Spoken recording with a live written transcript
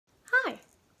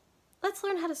Let's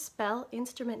learn how to spell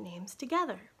instrument names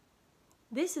together.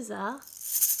 This is a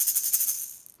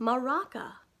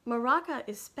maraca. Maraca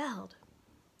is spelled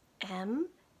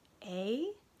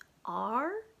M-A-R-A-C-A.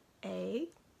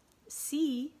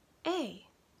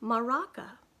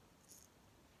 Maraca.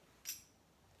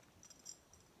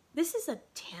 This is a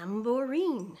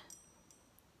tambourine.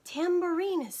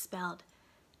 Tambourine is spelled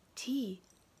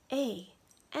T-A-M-B-O-U-R-I-N-E.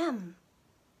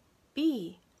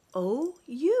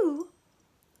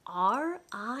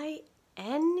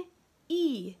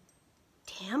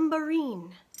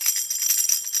 Tambourine.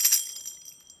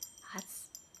 That's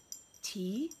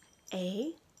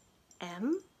T-A-M-B-O-U-R-I-N-E.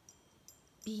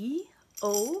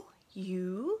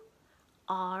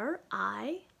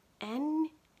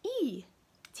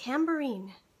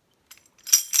 Tambourine.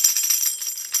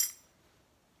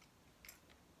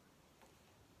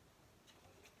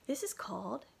 This is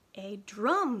called a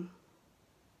drum.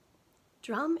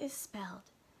 Drum is spelled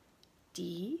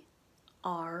D-R-U-M.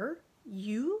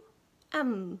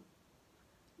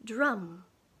 Drum.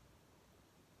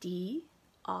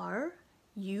 D-R-U-M.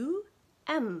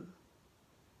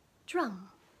 Drum.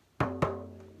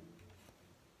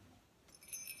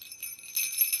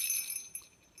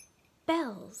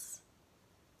 Bells.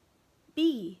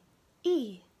 B-E-L-L-S.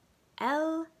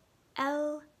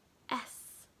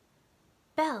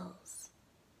 Bells.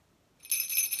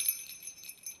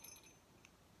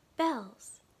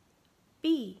 Bells.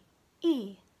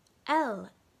 B-E-L-L-S.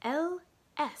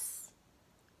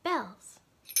 Bells.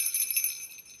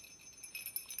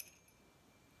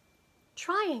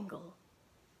 Triangle.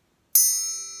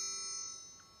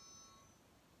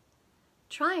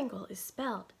 Triangle is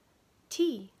spelled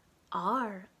T-R-I-A-N-G-L-E.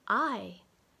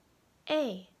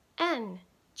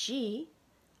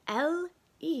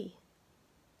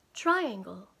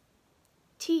 Triangle.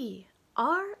 T-R-I-A-N-G-L-E.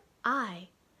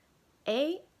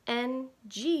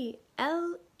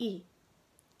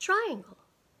 Triangle.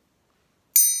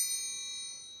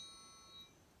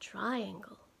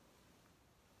 Triangle.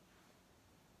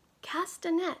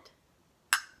 Castanet.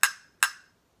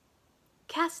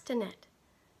 Castanet.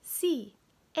 C-A-S-T-A-N-E-T.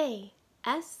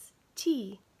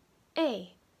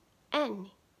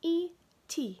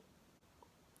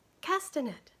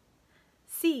 Castanet.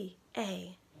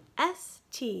 C-A-S-T-A-N-E-T.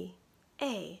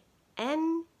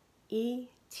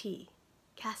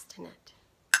 Castanet.